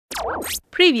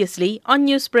Previously on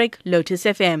Newsbreak, Lotus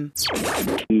FM.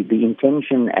 The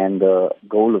intention and the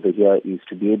goal over here is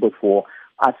to be able for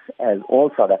us as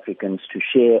all South Africans to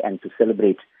share and to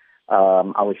celebrate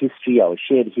our history, our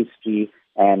shared history,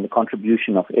 and the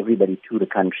contribution of everybody to the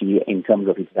country in terms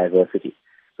of its diversity.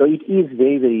 So it is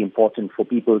very, very important for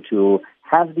people to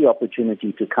have the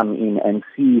opportunity to come in and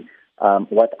see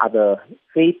what other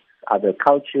faiths, other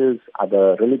cultures,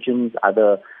 other religions,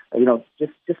 other,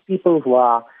 just people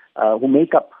who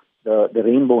make up the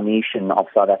rainbow nation of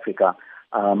South Africa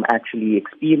actually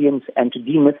experience, and to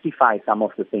demystify some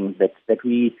of the things that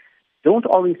we don't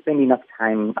always spend enough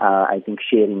time, I think,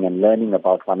 sharing and learning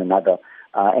about one another.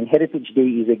 And Heritage Day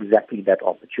is exactly that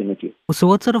opportunity. So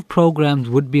what sort of programs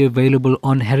would be available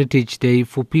on Heritage Day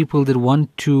for people that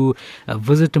want to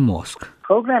visit a mosque?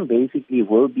 Program basically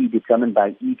will be determined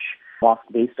by each mosque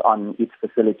based on its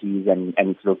facilities and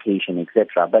its location,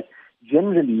 etc. But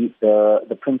generally,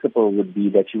 the principle would be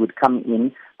that you would come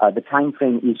in. The time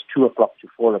frame is 2 o'clock to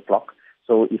 4 o'clock.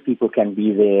 So if people can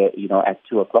be there, at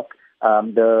 2 o'clock,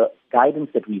 the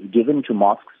guidance that we've given to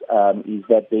mosques is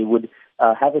that they would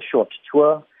have a short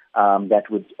tour that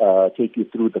would take you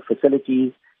through the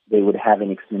facilities. They would have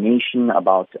an explanation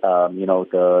about,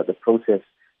 the process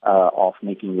of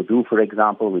making wudu, for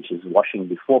example, which is washing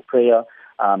before prayer.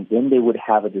 Then they would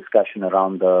have a discussion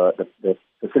around the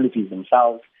facilities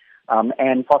themselves.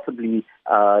 And possibly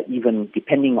even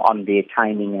depending on their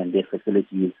timing and their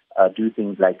facilities, do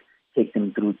things like take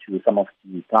them through to some of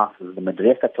the classes, the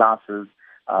madrasa classes.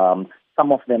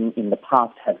 Some of them in the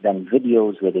past have done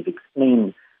videos where they've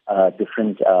explained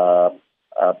different,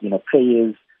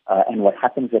 prayers and what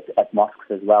happens at mosques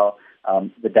as well,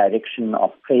 the direction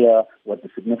of prayer, what the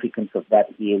significance of that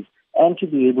is, and to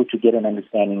be able to get an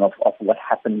understanding of what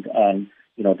happened and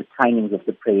the timings of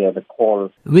the prayer, the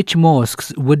call. Which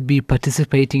mosques would be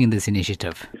participating in this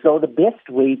initiative? So the best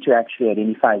way to actually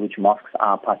identify which mosques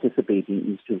are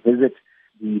participating is to visit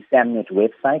the SAMNET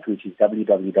website, which is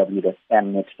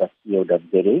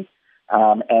www.samnet.co.za.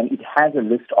 And it has a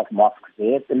list of mosques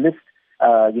there. The list,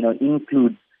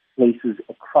 includes places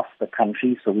across the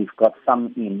country. So we've got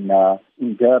some in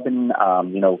Durban,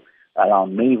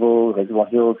 around Mayville, Reservoir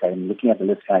Hills. I'm looking at the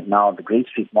list right now. The Great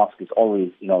Street Mosque is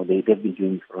always, they've been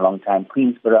doing it for a long time,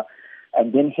 Queensborough,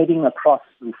 and then heading across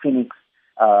through Phoenix,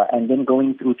 and then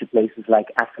going through to places like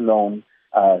Athlone,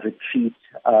 Retreat,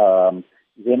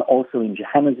 then also in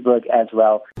Johannesburg as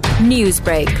well.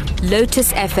 Newsbreak,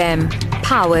 Lotus FM,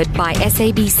 powered by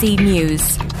SABC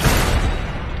News.